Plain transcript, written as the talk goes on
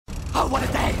Oh, what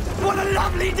a day! What a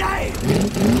lovely day!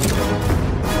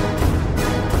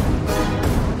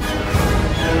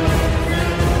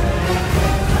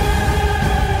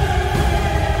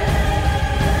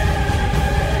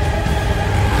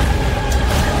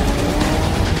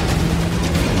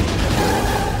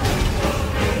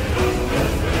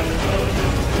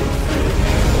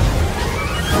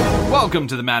 Welcome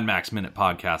to the Mad Max Minute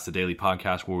Podcast, the daily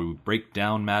podcast where we break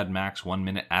down Mad Max 1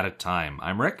 minute at a time.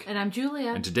 I'm Rick. And I'm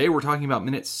Julia. And today we're talking about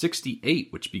minute 68,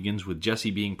 which begins with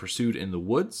Jesse being pursued in the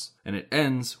woods, and it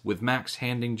ends with Max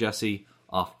handing Jesse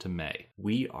off to May.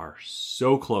 We are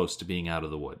so close to being out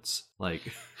of the woods.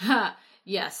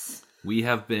 Yes. We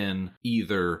have been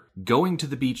either going to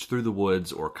the beach through the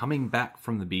woods or coming back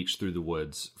from the beach through the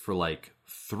woods for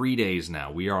 3 days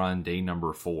now. We are on day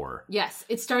number 4. Yes.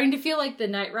 It's starting to feel like the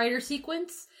Knight Rider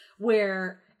sequence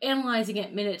where analyzing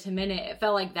it minute to minute, it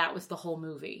felt like that was the whole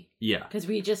movie. Yeah. Because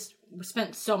we just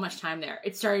spent so much time there.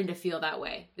 It's starting to feel that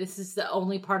way. This is the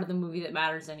only part of the movie that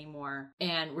matters anymore.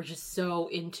 And we're just so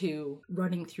into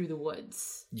running through the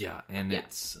woods. Yeah, and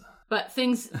it's... But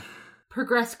things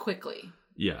progress quickly.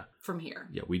 Yeah. From here.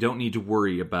 Yeah, we don't need to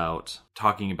worry about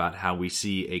talking about how we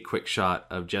see a quick shot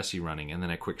of Jesse running and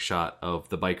then a quick shot of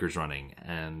the bikers running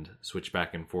and switch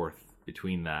back and forth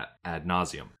between that ad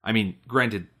nauseum. I mean,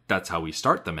 granted, that's how we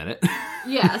start the minute.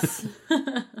 Yes.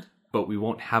 But we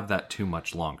won't have that too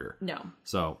much longer. No.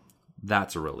 So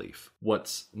that's a relief.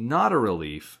 What's not a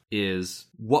relief is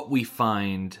what we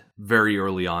find very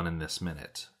early on in this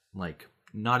minute.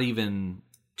 Not even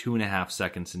 2.5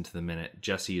 seconds into the minute,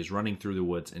 Jessie is running through the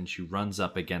woods and she runs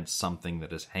up against something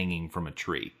that is hanging from a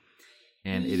tree.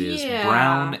 And it is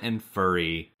brown and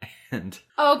furry. And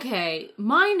okay,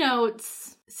 my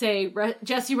notes say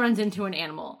Jessie runs into an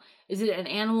animal. Is it an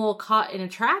animal caught in a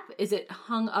trap? Is it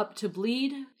hung up to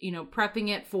bleed? Prepping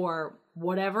it for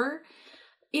whatever?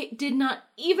 It did not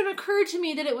even occur to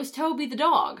me that it was Toby the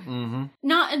dog. Mm-hmm.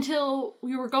 Not until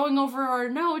we were going over our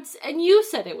notes and you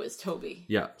said it was Toby.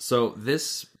 Yeah, so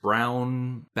this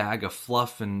brown bag of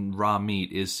fluff and raw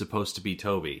meat is supposed to be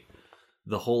Toby.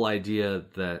 The whole idea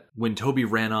that when Toby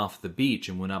ran off the beach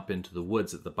and went up into the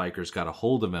woods that the bikers got a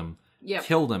hold of him,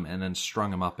 killed him, and then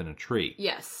strung him up in a tree.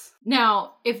 Yes.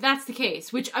 Now, if that's the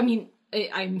case, which, I'm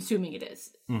assuming it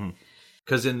is. Mm-hmm.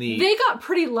 Because they got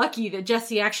pretty lucky that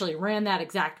Jesse actually ran that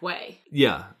exact way.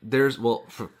 Yeah,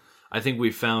 I think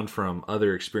we found from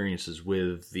other experiences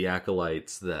with the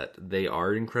Acolytes that they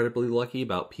are incredibly lucky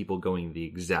about people going the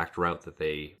exact route that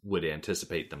they would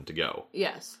anticipate them to go.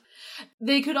 Yes.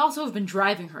 They could also have been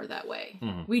driving her that way.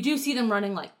 Mm-hmm. We do see them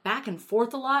running back and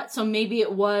forth a lot, so maybe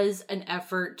it was an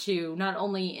effort to not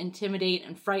only intimidate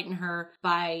and frighten her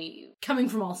by coming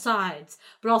from all sides,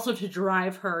 but also to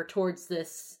drive her towards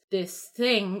this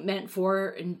thing meant for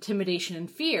intimidation and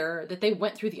fear that they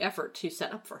went through the effort to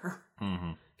set up for her.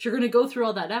 Mm-hmm. If you're going to go through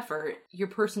all that effort, your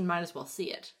person might as well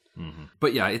see it. Mm-hmm.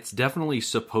 But yeah, it's definitely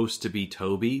supposed to be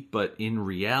Toby, but in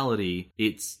reality,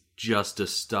 it's just a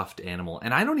stuffed animal.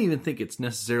 And I don't even think it's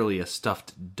necessarily a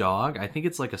stuffed dog. I think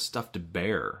it's like a stuffed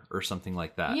bear or something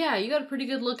like that. Yeah, you got a pretty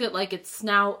good look at its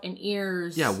snout and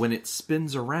ears. Yeah, when it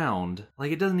spins around,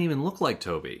 it doesn't even look like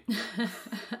Toby.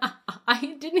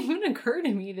 It didn't even occur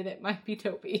to me that it might be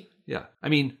Toby. Yeah. I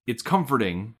mean, it's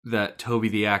comforting that Toby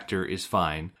the actor is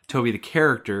fine. Toby the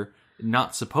character,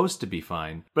 not supposed to be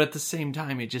fine. But at the same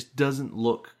time, it just doesn't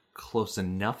look close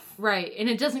enough. Right, and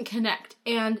it doesn't connect.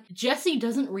 And Jessie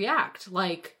doesn't react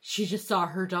like she just saw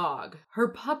her dog. Her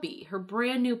puppy, her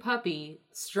brand new puppy,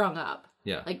 strung up.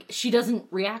 Yeah. She doesn't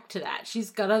react to that.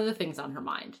 She's got other things on her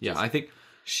mind. Yeah, I think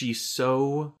she's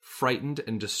so frightened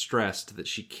and distressed that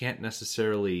she can't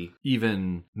necessarily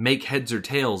even make heads or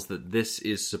tails that this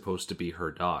is supposed to be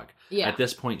her dog. Yeah. At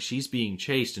this point, she's being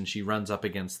chased and she runs up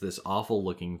against this awful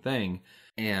looking thing,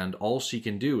 and all she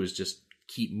can do is just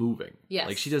keep moving.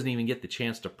 Yes. She doesn't even get the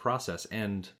chance to process.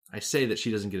 And I say that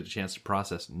she doesn't get a chance to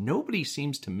process. Nobody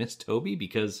seems to miss Toby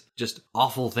because just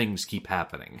awful things keep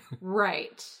happening.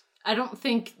 Right. I don't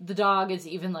think the dog is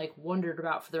even wondered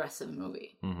about for the rest of the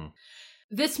movie. Mm-hmm.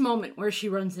 This moment where she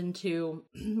runs into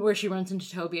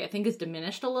Toby, I think is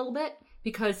diminished a little bit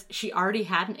because she already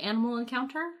had an animal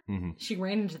encounter. Mm-hmm. She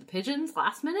ran into the pigeons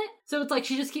last minute. So it's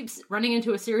she just keeps running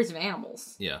into a series of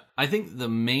animals. Yeah. I think the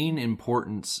main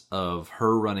importance of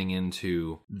her running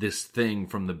into this thing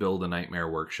from the Build a Nightmare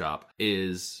workshop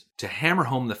is to hammer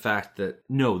home the fact that,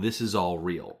 no, this is all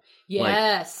real.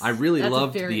 Yes. I really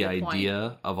loved the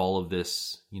idea of all of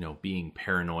this, being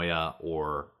paranoia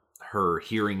or her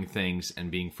hearing things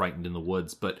and being frightened in the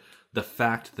woods. But the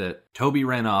fact that Toby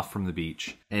ran off from the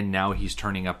beach and now he's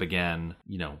turning up again,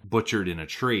 butchered in a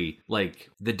tree, like,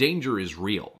 the danger is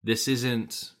real. This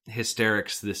isn't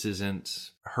hysterics. This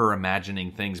isn't her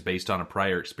imagining things based on a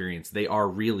prior experience. They are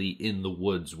really in the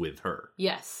woods with her.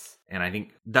 Yes. And I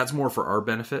think that's more for our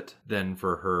benefit than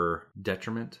for her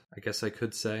detriment, I guess I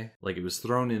could say. Like, it was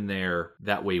thrown in there,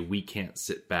 that way we can't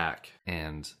sit back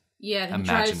and it imagine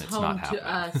drives it's home not happening. to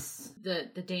us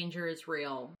that the danger is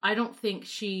real. I don't think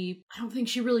she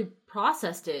really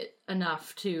processed it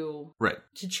enough to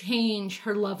change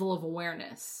her level of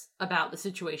awareness about the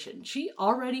situation. She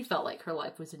already felt like her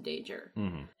life was in danger.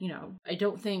 Mm-hmm. I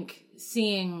don't think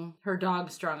seeing her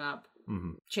dog strung up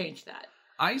changed that.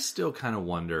 I still kind of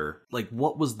wonder, like,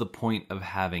 what was the point of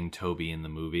having Toby in the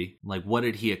movie? Like, what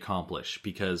did he accomplish?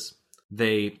 Because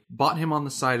they bought him on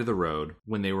the side of the road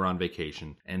when they were on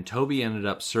vacation, and Toby ended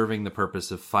up serving the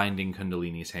purpose of finding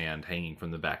Kundalini's hand hanging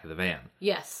from the back of the van.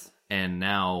 Yes. And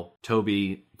now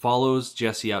Toby follows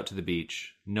Jesse out to the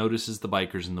beach, notices the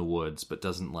bikers in the woods, but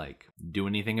doesn't, like, do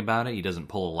anything about it. He doesn't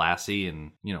pull a lassie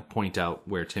and, point out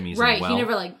where Timmy's in the well. Right, he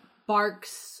never,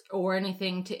 barks or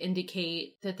anything to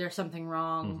indicate that there's something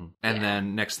wrong. Mm-hmm. And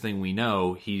then next thing we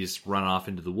know, he's run off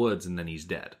into the woods and then he's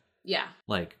dead. Yeah.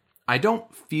 Like, I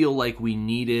don't feel like we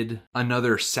needed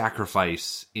another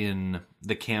sacrifice in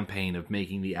the campaign of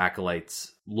making the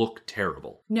Acolytes look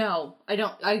terrible. No, I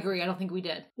don't. I agree. I don't think we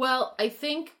did. Well, I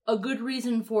think a good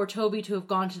reason for Toby to have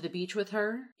gone to the beach with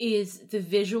her is the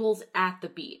visuals at the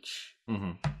beach.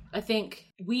 Mm-hmm. I think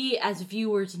we as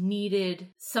viewers needed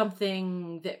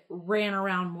something that ran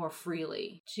around more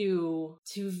freely to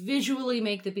visually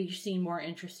make the beach scene more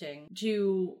interesting,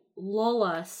 to lull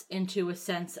us into a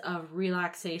sense of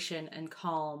relaxation and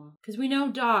calm. Because we know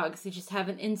dogs, they just have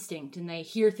an instinct and they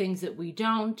hear things that we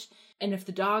don't. And if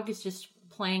the dog is just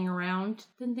playing around,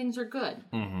 then things are good.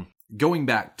 Mm-hmm. Going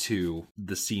back to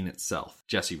the scene itself,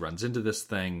 Jessie runs into this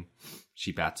thing.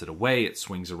 She bats it away. It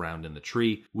swings around in the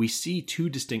tree. We see two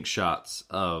distinct shots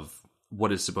of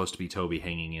what is supposed to be Toby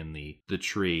hanging in the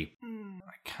tree.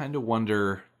 I kind of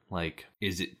wonder, like,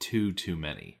 is it too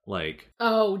many? Like,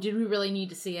 oh, did we really need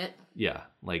to see it? Yeah,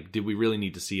 like, did we really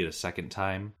need to see it a second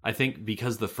time? I think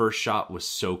because the first shot was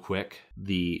so quick,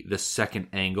 the second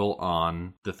angle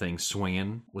on the thing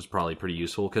swinging was probably pretty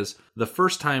useful, because the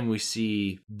first time we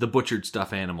see the butchered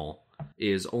stuffed animal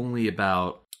is only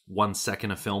about 1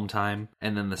 second of film time,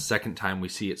 and then the second time we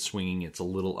see it swinging, it's a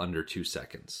little under 2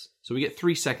 seconds. So we get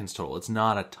 3 seconds total. It's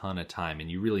not a ton of time,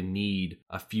 and you really need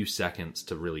a few seconds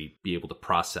to really be able to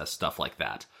process stuff like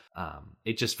that.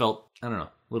 It just felt, I don't know,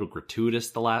 a little gratuitous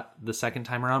the second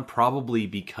time around, probably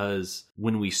because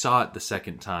when we saw it the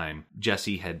second time,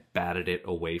 Jessie had batted it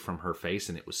away from her face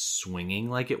and it was swinging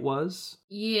like it was.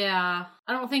 Yeah,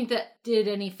 I don't think that did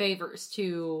any favors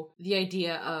to the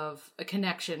idea of a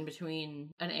connection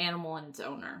between an animal and its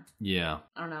owner. Yeah.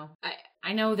 I don't know.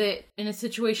 I know that in a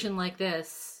situation like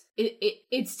this,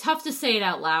 it's tough to say it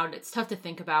out loud. It's tough to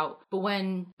think about.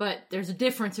 But there's a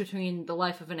difference between the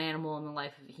life of an animal and the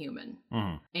life of a human.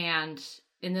 Mm-hmm. And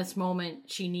in this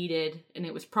moment, she needed, and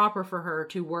it was proper for her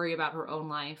to worry about her own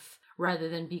life rather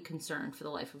than be concerned for the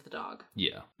life of the dog.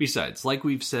 Yeah. Besides, like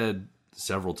we've said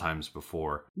several times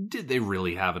before, did they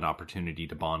really have an opportunity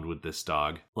to bond with this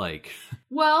dog? Like,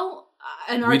 well,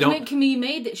 an argument can be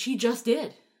made that she just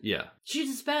did. Yeah. She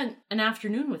just spent an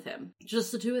afternoon with him.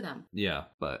 Just the two of them. Yeah,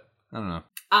 but I don't know.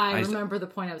 I remember the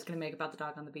point I was going to make about the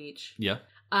dog on the beach. Yeah.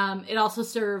 It also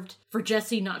served for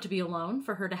Jessie not to be alone,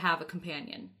 for her to have a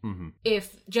companion. Mm-hmm.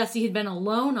 If Jessie had been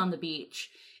alone on the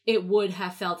beach, it would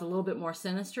have felt a little bit more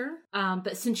sinister.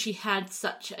 But since she had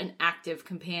such an active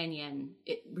companion,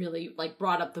 it really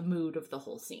brought up the mood of the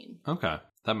whole scene. Okay,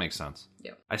 that makes sense.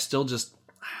 Yeah. I still just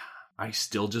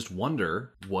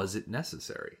wonder, was it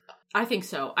necessary? I think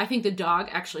so. I think the dog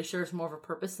actually serves more of a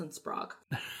purpose than Sprague.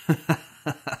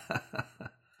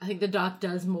 I think the dog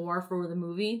does more for the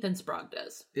movie than Sprague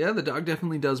does. Yeah, the dog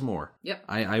definitely does more. Yep.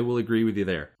 I will agree with you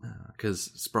there.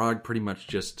 Because Sprague pretty much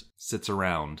just sits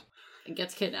around. And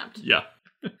gets kidnapped. Yeah.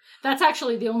 That's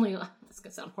actually the only... This is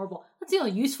going to sound horrible. That's the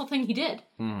only useful thing he did.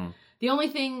 Mm-hmm. The only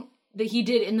thing that he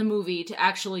did in the movie to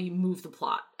actually move the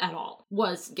plot at all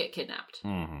was get kidnapped.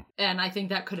 Mm-hmm. And I think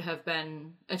that could have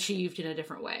been achieved in a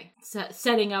different way.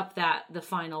 Setting up that the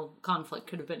final conflict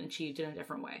could have been achieved in a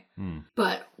different way. Mm.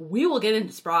 But we will get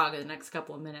into Sprague in the next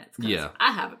couple of minutes, because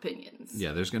I have opinions.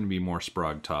 Yeah, there's going to be more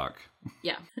Sprague talk.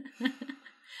 Yeah.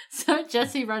 So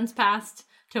Jessie runs past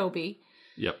Toby.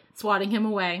 Yep. Swatting him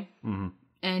away. Mm-hmm.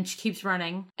 And she keeps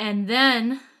running. And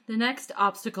then the next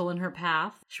obstacle in her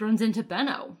path, she runs into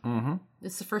Benno. Mm-hmm.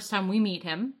 This is the first time we meet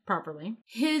him properly.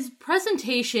 His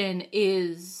presentation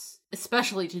is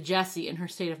especially to Jessie in her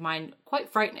state of mind, quite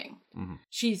frightening.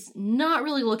 She's not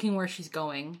really looking where she's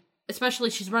going. Especially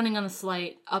she's running on a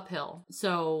slight uphill.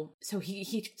 So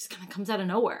he just kind of comes out of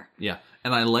nowhere. Yeah.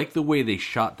 And I like the way they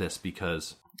shot this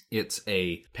because it's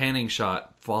a panning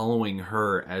shot following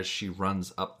her as she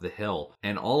runs up the hill.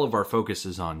 And all of our focus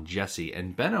is on Jessie.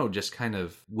 And Benno just kind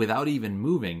of, without even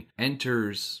moving,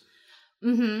 enters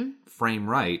frame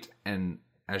right. And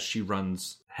as she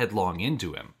runs headlong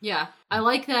into him. Yeah. I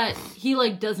like that he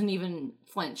doesn't even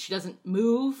flinch. She doesn't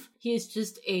move. He is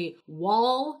just a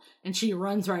wall and she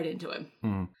runs right into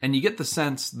him. And you get the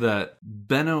sense that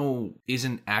Benno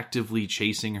isn't actively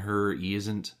chasing her. He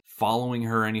isn't following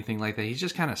her or anything like that. He's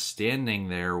just kind of standing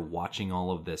there watching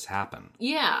all of this happen.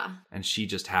 Yeah. And she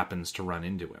just happens to run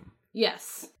into him.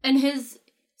 Yes. And he's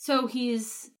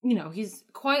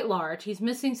quite large. He's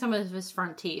missing some of his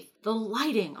front teeth. The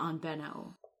lighting on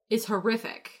Benno is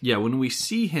horrific. Yeah, when we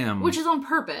see him... Which is on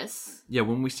purpose. Yeah,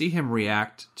 when we see him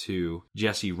react to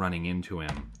Jessie running into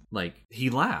him, he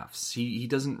laughs. He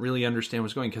doesn't really understand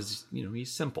what's going because, he's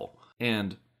simple.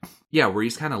 And, yeah, where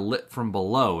he's kind of lit from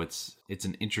below, it's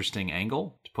an interesting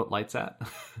angle to put lights at.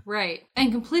 Right.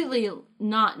 And completely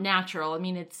not natural. I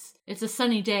mean, it's a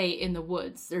sunny day in the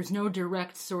woods. There's no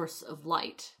direct source of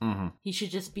light. He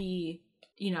should just be,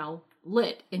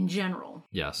 lit in general.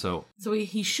 Yeah, so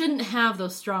he shouldn't have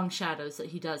those strong shadows that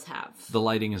he does have. The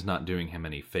lighting is not doing him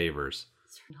any favors.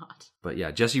 It's not. But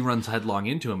yeah, Jessie runs headlong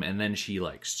into him and then she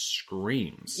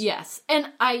screams. Yes. And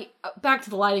back to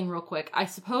the lighting real quick. I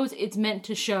suppose it's meant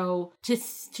to show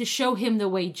him the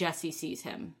way Jessie sees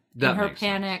him. That in her makes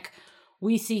panic, sense.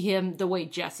 We see him the way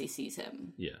Jessie sees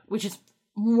him. Yeah. Which is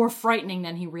more frightening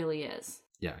than he really is.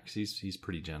 Yeah, because he's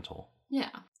pretty gentle. Yeah.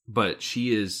 But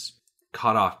she is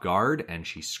caught off guard and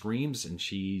she screams and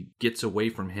she gets away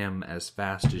from him as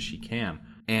fast as she can.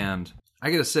 And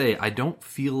I gotta say, I don't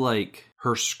feel like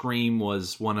her scream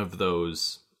was one of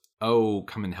those, oh,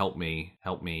 come and help me,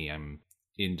 I'm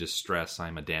in distress,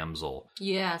 I'm a damsel.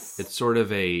 Yes. It's sort of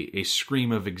a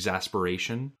scream of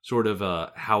exasperation, sort of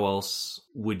a, how else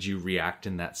would you react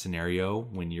in that scenario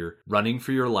when you're running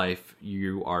for your life,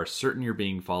 you are certain you're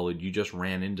being followed, you just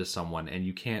ran into someone and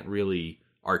you can't really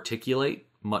articulate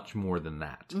much more than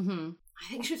that. I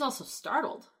think she was also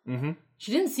startled. Mm-hmm.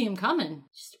 She didn't see him coming.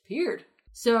 Just appeared.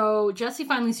 So Jessie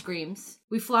finally screams.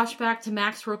 We flash back to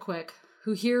Max real quick,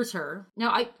 who hears her.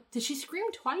 Now, did she scream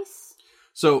twice?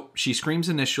 So she screams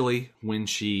initially when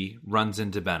she runs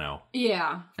into Benno.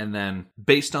 Yeah. And then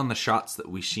based on the shots that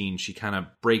we've seen, she kind of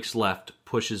breaks left,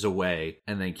 pushes away,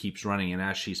 and then keeps running. And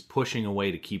as she's pushing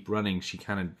away to keep running, she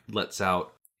kind of lets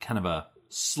out kind of a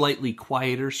slightly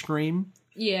quieter scream.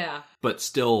 Yeah. But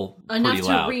still enough pretty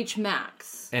loud. To reach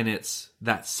Max. And it's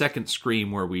that second scream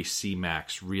where we see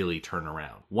Max really turn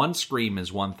around. One scream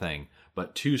is one thing,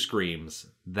 but two screams,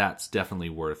 that's definitely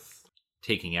worth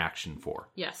taking action for.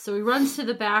 Yes, so he runs to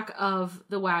the back of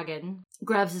the wagon,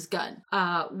 grabs his gun,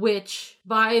 which,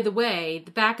 by the way,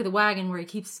 the back of the wagon where he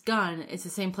keeps his gun is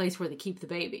the same place where they keep the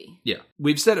baby. Yeah,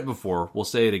 we've said it before, we'll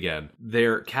say it again.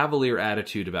 Their cavalier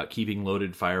attitude about keeping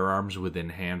loaded firearms within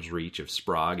hand's reach of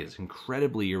Sprague is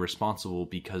incredibly irresponsible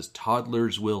because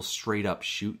toddlers will straight up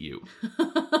shoot you.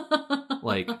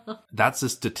 That's a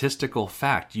statistical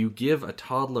fact. You give a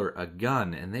toddler a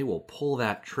gun and they will pull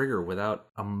that trigger without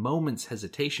a moment's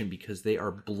hesitation because they are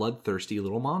bloodthirsty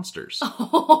little monsters.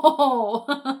 Oh.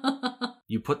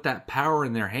 You put that power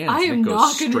in their hands I and am it goes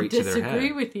not going to straight to their head.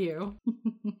 disagree with you.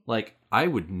 I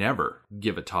would never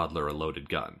give a toddler a loaded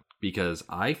gun because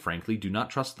I frankly do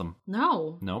not trust them.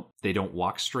 No. Nope. They don't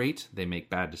walk straight. They make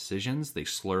bad decisions. They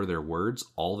slur their words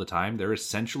all the time. They're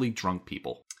essentially drunk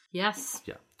people. Yes.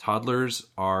 Yeah. Toddlers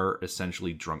are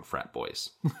essentially drunk frat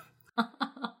boys.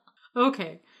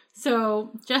 Okay.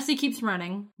 So Jessie keeps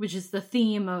running, which is the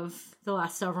theme of the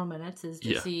last several minutes, is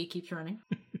Jessie keeps running.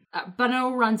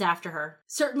 Benno runs after her.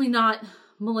 Certainly not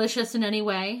malicious in any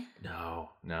way. No.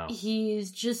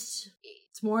 He's just...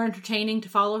 It's more entertaining to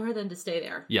follow her than to stay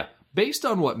there. Yeah. Based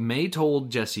on what May told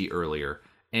Jessie earlier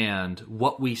and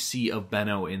what we see of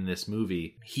Benno in this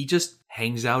movie, he just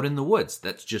hangs out in the woods.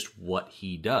 That's just what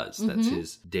he does. That's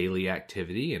his daily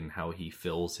activity and how he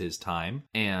fills his time.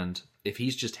 And if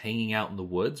he's just hanging out in the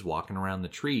woods, walking around the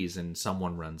trees, and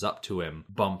someone runs up to him,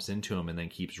 bumps into him, and then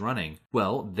keeps running,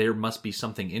 well, there must be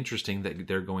something interesting that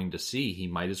they're going to see. He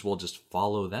might as well just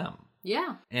follow them.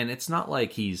 Yeah. And it's not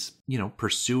like he's,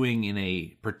 pursuing in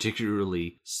a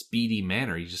particularly speedy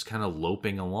manner. He's just kind of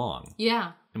loping along.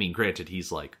 Yeah. I mean, granted,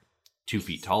 he's 2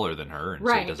 feet taller than her, and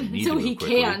right. so he doesn't need so to move he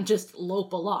quickly. can't just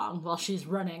lope along while she's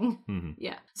running. Mm-hmm.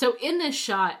 Yeah. So in this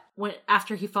shot,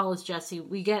 after he follows Jesse,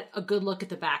 we get a good look at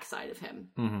the backside of him.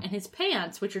 And his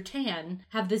pants, which are tan,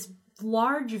 have this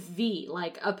large V,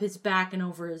 like up his back and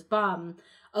over his bum,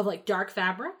 of like dark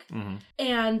fabric.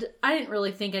 And I didn't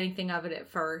really think anything of it at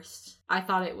first. I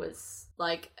thought it was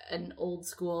like an old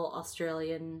school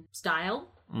Australian style.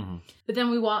 But then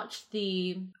we watched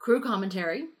the crew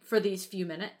commentary for these few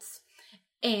minutes,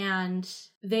 and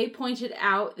they pointed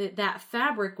out that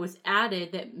fabric was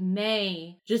added that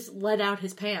May just let out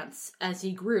his pants as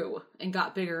he grew and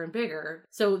got bigger and bigger.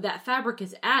 So that fabric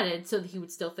is added so that he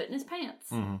would still fit in his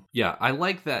pants. Yeah, I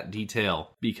like that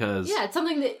detail because... Yeah, it's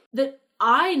something that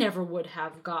I never would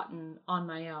have gotten on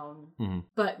my own.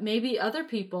 But maybe other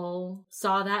people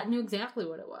saw that and knew exactly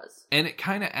what it was. And it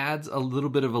kind of adds a little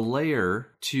bit of a layer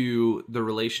to the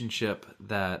relationship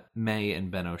that May and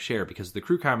Benno share, because the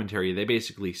crew commentary, they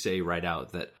basically say right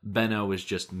out that Benno is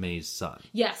just May's son.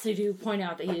 Yes, they do point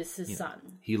out that he is his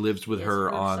son. He lives with her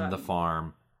on the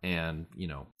farm and,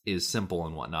 is simple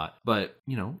and whatnot. But,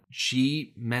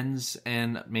 she mends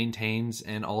and maintains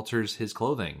and alters his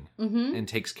clothing and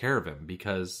takes care of him,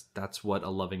 because that's what a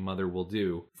loving mother will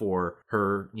do for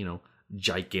her,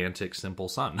 gigantic, simple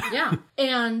son. Yeah.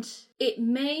 And it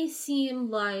may seem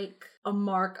like a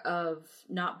mark of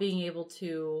not being able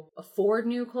to afford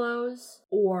new clothes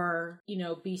or,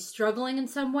 be struggling in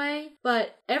some way.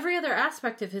 But every other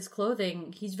aspect of his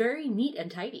clothing, he's very neat and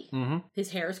tidy.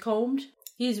 His hair is combed.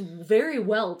 He's very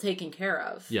well taken care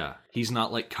of. Yeah. He's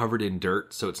not like covered in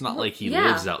dirt, so it's not like he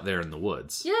lives out there in the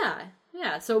woods. Yeah.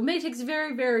 Yeah. So May takes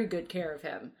very, very good care of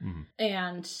him.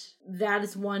 And that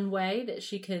is one way that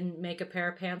she can make a pair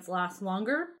of pants last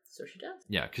longer. So she does.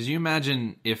 Yeah, because you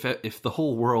imagine if the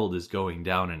whole world is going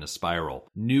down in a spiral,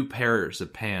 new pairs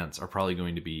of pants are probably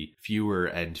going to be fewer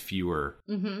and fewer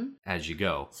as you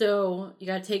go. So you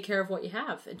got to take care of what you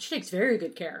have. And she takes very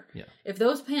good care. Yeah. If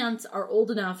those pants are old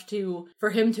enough for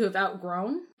him to have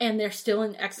outgrown and they're still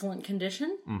in excellent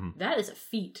condition, that is a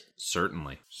feat.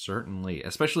 Certainly.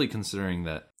 Especially considering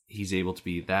that he's able to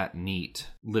be that neat,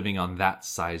 living on that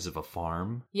size of a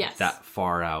farm. Yes. That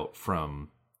far out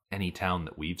from any town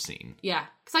that we've seen. Yeah,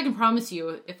 because I can promise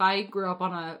you, if I grew up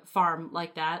on a farm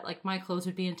like that, like my clothes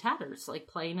would be in tatters, like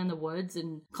playing in the woods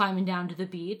and climbing down to the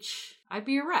beach. I'd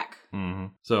be a wreck.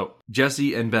 So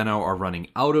Jesse and Benno are running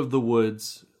out of the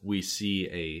woods. We see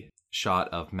a shot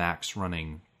of Max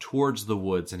running towards the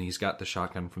woods, and he's got the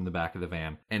shotgun from the back of the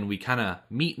van. And we kind of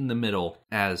meet in the middle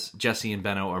as Jesse and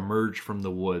Benno emerge from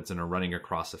the woods and are running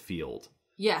across a field.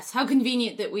 Yes, how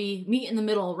convenient that we meet in the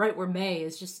middle right where May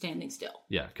is just standing still.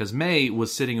 Yeah, because May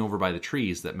was sitting over by the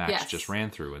trees that Max just ran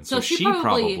through. And so she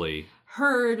probably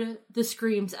heard the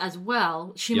screams as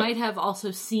well. She might have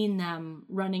also seen them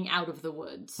running out of the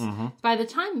woods. By the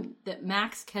time that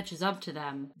Max catches up to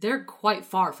them, they're quite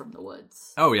far from the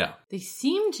woods. Oh, yeah. They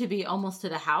seem to be almost to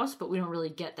the house, but we don't really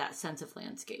get that sense of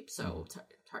landscape, so it's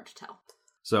hard to tell.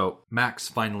 So Max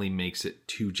finally makes it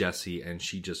to Jesse, and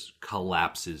she just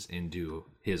collapses into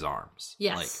his arms.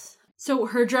 Yes. So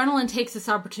her adrenaline takes this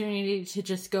opportunity to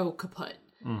just go kaput.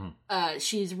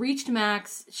 She's reached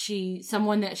Max.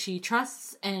 Someone that she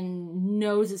trusts and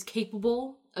knows is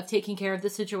capable of taking care of the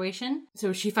situation.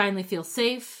 So she finally feels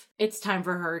safe. It's time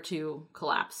for her to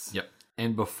collapse. Yep.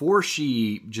 And before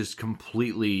she just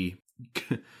completely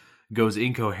goes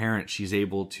incoherent, she's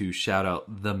able to shout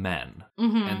out the men.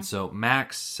 And so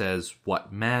Max says,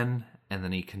 "What men?" And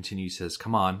then he continues, says,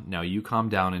 "Come on, now you calm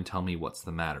down and tell me what's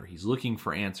the matter." He's looking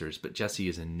for answers, but Jesse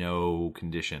is in no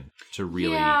condition to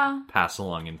really pass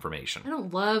along information. I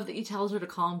don't love that he tells her to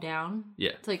calm down.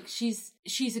 Yeah. It's like she's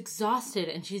exhausted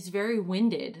and she's very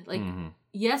winded. Like,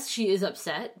 yes, she is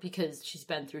upset because she's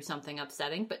been through something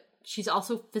upsetting, but she's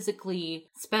also physically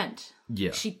spent.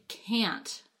 Yeah. She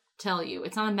can't tell you.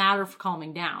 It's not a matter of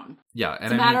calming down. Yeah.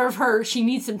 It's a matter of her, she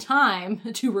needs some time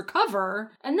to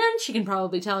recover, and then she can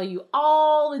probably tell you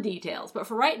all the details. But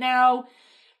for right now,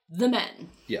 the men.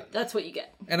 Yeah. That's what you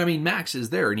get. And I mean, Max is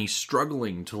there and he's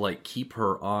struggling to like keep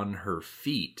her on her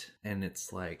feet. And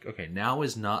it's like, okay, now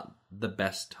is not the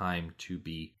best time to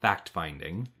be fact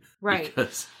finding. Right.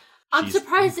 Because I'm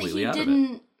surprised that he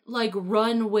didn't like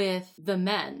run with the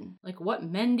men. Like, what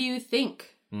men do you think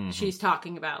she's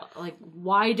talking about? Like,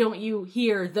 why don't you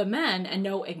hear the men and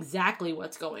know exactly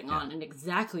what's going on and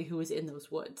exactly who is in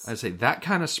those woods? I'd say that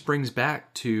kind of springs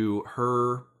back to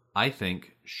her, I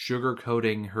think,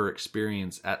 sugarcoating her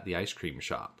experience at the ice cream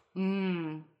shop.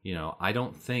 You know, I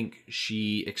don't think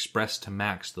she expressed to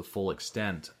Max the full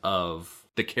extent of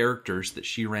the characters that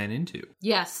she ran into.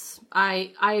 Yes,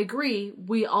 I agree.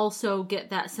 We also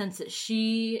get that sense that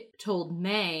she told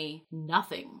May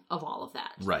nothing of all of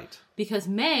that. Right. Because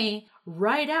May,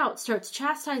 right out, starts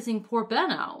chastising poor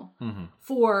Benno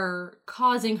for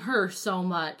causing her so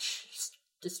much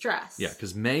distress. Yeah,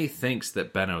 because May thinks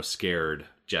that Benno scared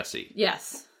Jesse.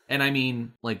 Yes. And I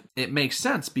mean, like, it makes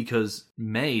sense because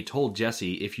May told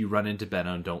Jesse, if you run into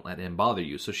Benno, don't let him bother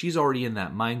you. So she's already in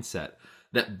that mindset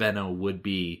that Benno would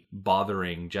be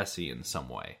bothering Jesse in some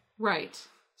way. Right.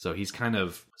 So he's kind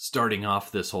of starting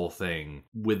off this whole thing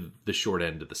with the short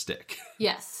end of the stick.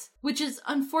 Yes. Which is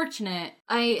unfortunate.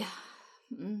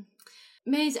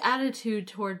 May's attitude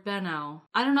toward Benno,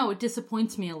 I don't know, it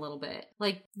disappoints me a little bit.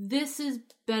 Like, this is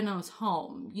Benno's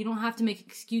home. You don't have to make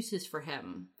excuses for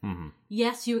him.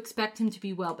 Yes, you expect him to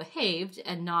be well behaved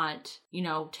and not, you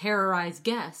know, terrorize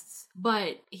guests,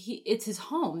 but it's his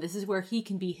home. This is where he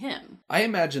can be him. I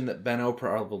imagine that Benno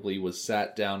probably was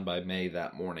sat down by May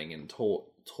that morning and told,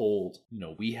 you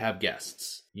know, we have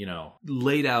guests, you know,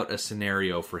 laid out a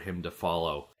scenario for him to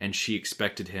follow, and she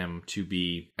expected him to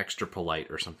be extra polite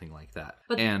or something like that.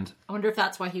 And I wonder if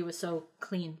that's why he was so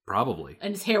clean. Probably.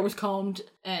 And his hair was combed,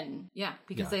 and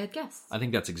because they had guests. I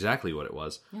think that's exactly what it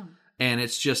was. Yeah. And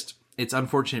it's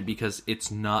unfortunate because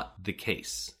it's not the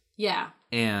case. Yeah.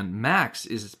 And Max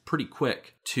is pretty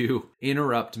quick to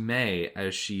interrupt May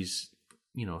as she's,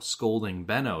 you know, scolding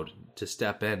Benno to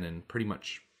step in and pretty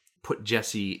much put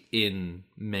Jesse in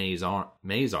May's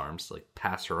arms, like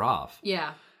pass her off.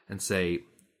 Yeah. And say,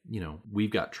 you know,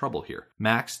 we've got trouble here.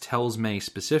 Max tells May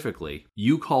specifically,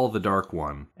 you call the Dark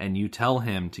One and you tell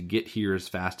him to get here as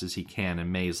fast as he can.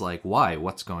 And May's like, why?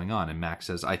 What's going on? And Max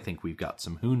says, I think we've got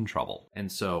some Hoon trouble.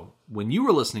 And so when you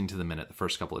were listening to the minute the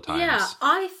first couple of times... Yeah,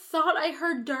 I thought I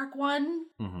heard Dark One,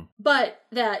 but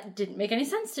that didn't make any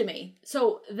sense to me.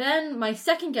 So then my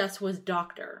second guess was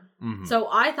Doctor. So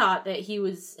I thought that he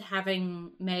was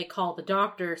having May call the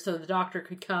doctor so the doctor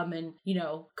could come and, you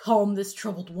know, calm this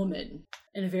troubled woman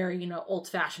in a very, you know,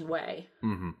 old-fashioned way.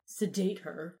 Sedate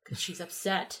her because she's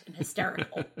upset and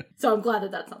hysterical. So I'm glad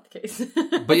that that's not the case.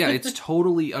 But yeah, it's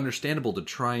totally understandable to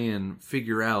try and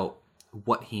figure out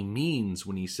what he means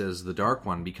when he says the Dark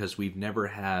One, because we've never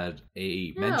had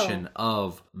a mention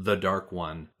of the Dark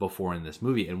One before in this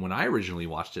movie. And when I originally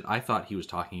watched it, I thought he was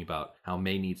talking about how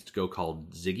May needs to go call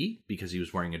Ziggy because he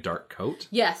was wearing a dark coat.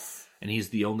 Yes. And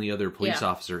he's the only other police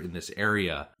officer in this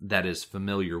area that is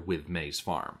familiar with May's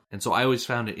farm. And so I always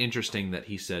found it interesting that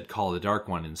he said call the Dark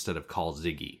One instead of call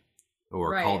Ziggy.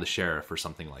 Or call the sheriff or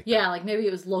something like that. Yeah, like maybe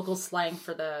it was local slang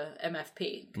for the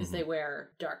MFP because they wear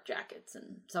dark jackets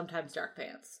and sometimes dark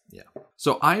pants. Yeah.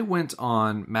 So I went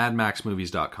on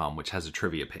MadMaxMovies.com, which has a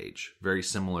trivia page, very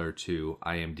similar to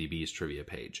IMDb's trivia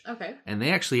page. Okay. And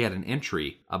they actually had an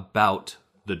entry about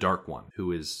the Dark One,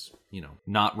 who is, you know,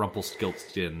 not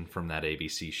Rumpelstiltskin from that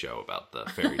ABC show about the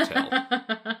fairy tale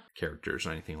characters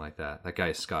or anything like that. That guy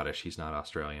is Scottish. He's not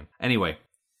Australian. Anyway.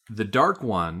 The Dark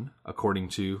One, according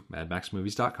to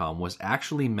MadMaxMovies.com, was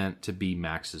actually meant to be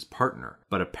Max's partner,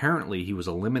 but apparently he was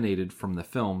eliminated from the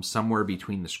film somewhere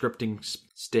between the scripting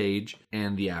stage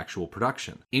and the actual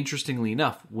production. Interestingly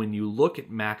enough, when you look at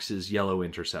Max's yellow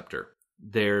Interceptor,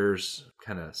 there's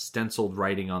kind of stenciled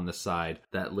writing on the side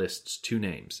that lists two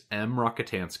names, M.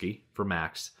 Rockatansky for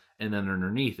Max, and then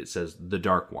underneath it says The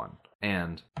Dark One.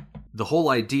 And the whole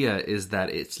idea is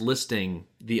that it's listing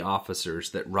the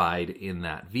officers that ride in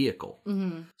that vehicle.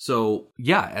 So,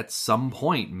 yeah, at some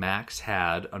point, Max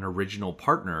had an original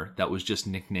partner that was just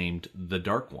nicknamed the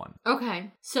Dark One.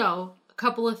 Okay, so a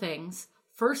couple of things.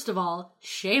 First of all,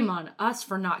 shame on us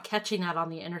for not catching that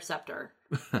on the Interceptor.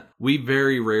 We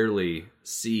very rarely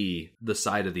see the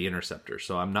side of the Interceptor,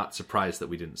 so I'm not surprised that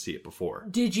we didn't see it before.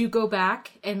 Did you go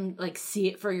back and, like, see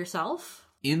it for yourself?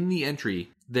 In the entry,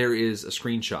 there is a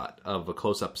screenshot of a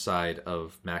close-up side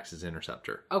of Max's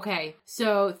Interceptor. Okay,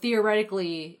 so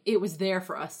theoretically, it was there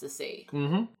for us to see.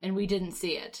 And we didn't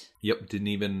see it. Yep, didn't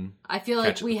even I feel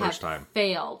like we have time.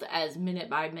 failed as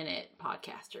minute-by-minute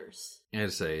podcasters.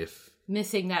 I'd say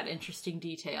missing that interesting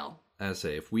detail.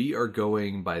 If we are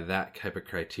going by that type of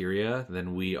criteria,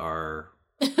 then we are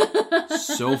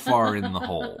so far in the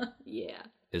hole. Yeah.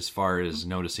 As far as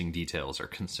noticing details are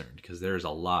concerned, because there's a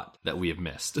lot that we have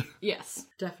missed. Yes,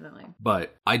 definitely.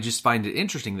 But I just find it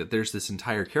interesting that there's this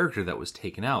entire character that was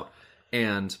taken out.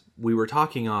 And we were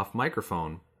talking off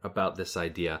microphone about this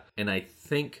idea, and I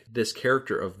think this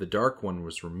character of the Dark One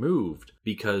was removed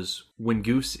because when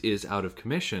Goose is out of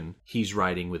commission, he's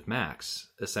riding with Max,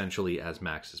 essentially as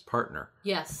Max's partner.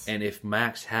 Yes. And if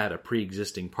Max had a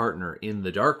pre-existing partner in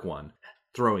the Dark One,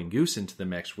 throwing Goose into the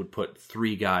mix would put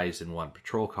 3 guys in one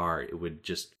patrol car. It would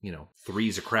just,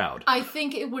 three's a crowd. I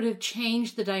think it would have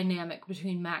changed the dynamic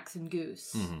between Max and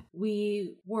Goose. Mm-hmm.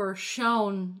 We were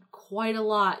shown quite a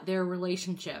lot their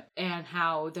relationship and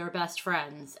how they're best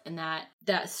friends, and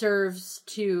that serves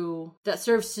to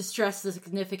stress the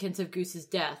significance of Goose's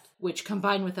death, which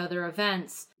combined with other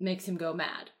events makes him go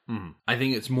mad. Mm-hmm. I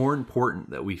think it's more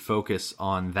important that we focus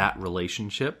on that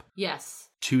relationship. Yes.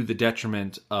 To the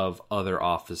detriment of other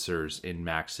officers in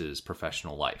Max's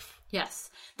professional life. Yes.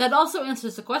 That also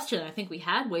answers the question I think we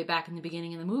had way back in the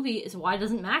beginning of the movie is why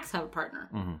doesn't Max have a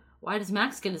partner? Mm-hmm. Why does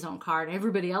Max get his own car and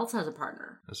everybody else has a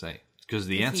partner? I say, because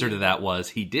the answer to that was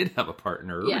he did have a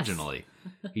partner originally.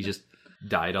 Yes. He just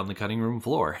died on the cutting room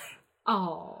floor.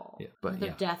 Oh, yeah, but the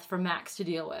death for Max to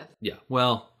deal with. Yeah,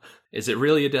 well, is it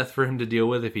really a death for him to deal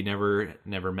with if he never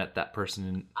met that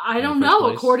person? I don't know.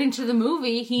 Place? According to the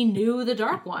movie, he knew the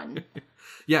Dark One.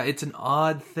 Yeah, it's an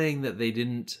odd thing that they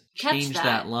didn't change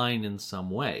that line in some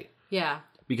way. Yeah.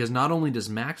 Because not only does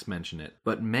Max mention it,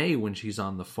 but May, when she's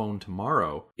on the phone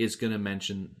tomorrow, is going to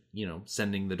mention,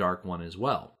 sending the Dark One as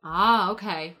well. Ah,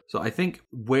 okay. So I think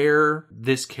where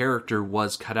this character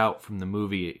was cut out from the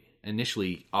movie,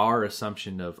 initially, our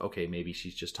assumption of, okay, maybe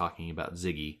she's just talking about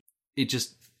Ziggy,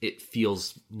 it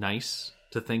feels nice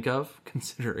to think of,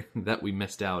 considering that we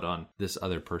missed out on this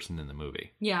other person in the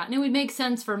movie. Yeah, and it would make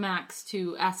sense for Max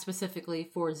to ask specifically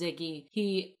for Ziggy.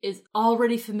 He is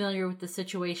already familiar with the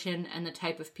situation and the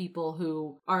type of people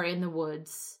who are in the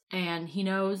woods. And he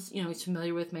knows, he's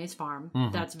familiar with May's farm.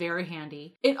 Mm-hmm. That's very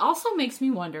handy. It also makes me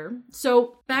wonder,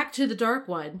 so back to the Dark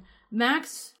One,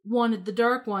 Max wanted the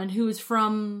Dark One, who is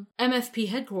from MFP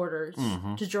headquarters,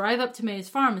 mm-hmm. to drive up to May's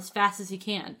farm as fast as he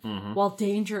can, mm-hmm. while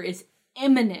danger is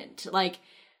imminent. Like,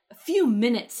 a few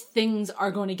minutes, things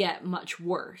are going to get much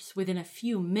worse within a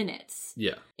few minutes.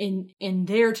 Yeah. In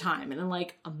their time, and in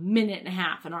like a minute and a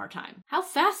half in our time. How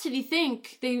fast did he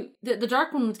think the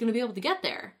Dark One was going to be able to get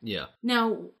there? Yeah.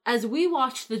 Now, as we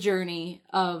watched the journey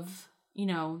of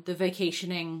the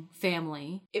vacationing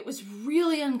family, it was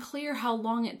really unclear how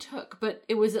long it took, but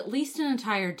it was at least an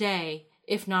entire day,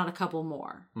 if not a couple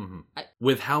more. Mm-hmm.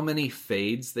 With how many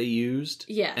fades they used,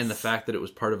 yes, and the fact that it was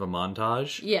part of a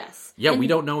montage, yes, yeah, we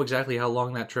don't know exactly how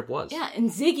long that trip was. Yeah, and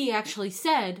Ziggy actually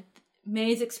said,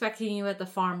 May's expecting you at the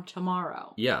farm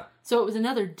tomorrow. Yeah. So it was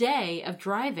another day of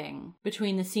driving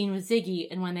between the scene with Ziggy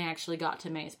and when they actually got to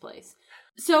May's place.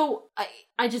 So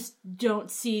I just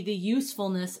don't see the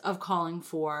usefulness of calling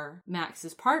for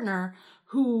Max's partner,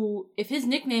 who, if his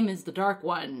nickname is the Dark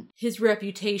One, his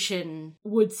reputation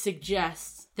would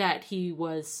suggest that he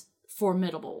was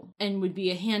formidable and would be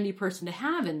a handy person to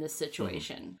have in this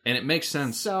situation. Mm-hmm. And it makes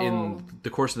sense in the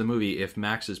course of the movie, if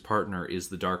Max's partner is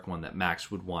the Dark One, that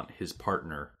Max would want his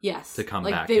partner to come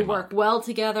back. They work well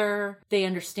together. They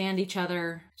understand each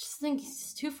other. I just think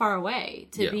he's too far away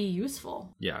to be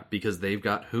useful. Yeah, because they've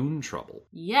got Hoon trouble.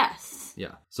 Yes.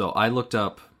 Yeah. So I looked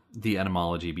up the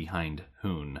etymology behind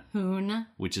Hoon. Hoon.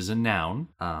 Which is a noun.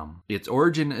 Its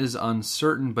origin is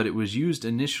uncertain, but it was used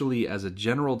initially as a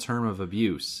general term of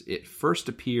abuse. It first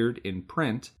appeared in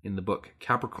print in the book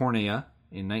Capricornia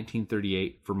in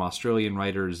 1938 from Australian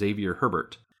writer Xavier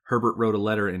Herbert. Herbert wrote a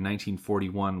letter in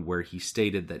 1941 where he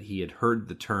stated that he had heard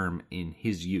the term in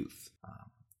his youth.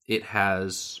 It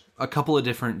has a couple of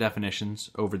different definitions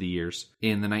over the years.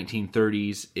 In the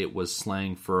 1930s, it was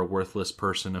slang for a worthless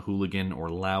person, a hooligan, or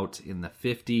lout. In the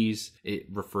 50s, it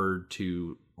referred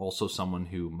to also someone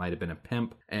who might have been a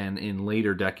pimp. And in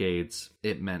later decades,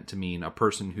 it meant to mean a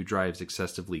person who drives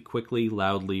excessively quickly,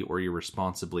 loudly, or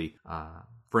irresponsibly.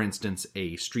 For instance,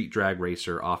 a street drag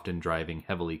racer often driving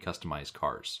heavily customized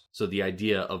cars. So the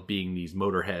idea of being these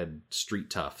motorhead street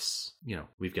toughs,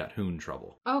 we've got Hoon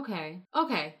trouble. Okay.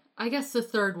 I guess the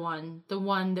third one, the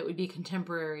one that would be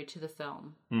contemporary to the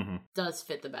film, mm-hmm. does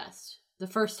fit the best. The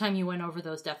first time you went over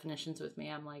those definitions with me,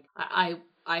 I'm like,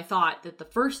 I thought that the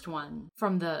first one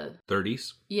from the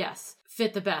 30s, yes,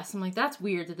 fit the best. I'm like, that's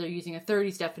weird that they're using a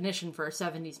 30s definition for a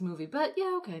 70s movie, but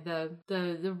yeah, okay,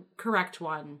 the correct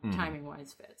one, mm-hmm. timing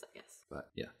wise, fits, I guess. But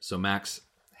yeah, so Max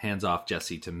hands off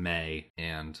Jesse to May,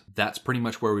 and that's pretty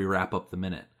much where we wrap up the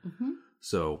minute. Mm-hmm.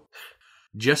 So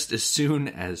just as soon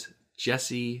as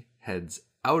Jesse heads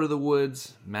out of the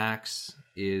woods, Max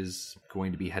is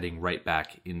going to be heading right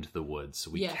back into the woods.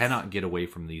 So we cannot get away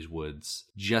from these woods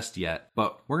just yet,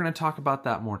 but we're going to talk about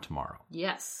that more tomorrow.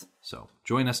 Yes. So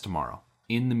join us tomorrow.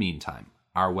 In the meantime,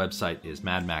 Our website is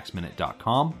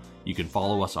madmaxminute.com. You can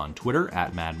follow us on Twitter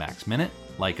at madmaxminute,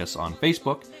 like us on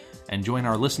Facebook, and join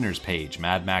our listeners page,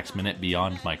 Mad Max Minute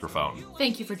Beyond Microphone.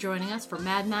 Thank you for joining us for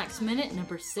Mad Max Minute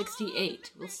number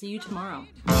 68. We'll see you tomorrow.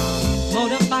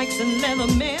 Motorbikes and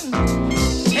leather men,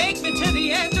 take me to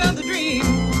the end of the dream.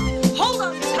 Hold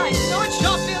on tight.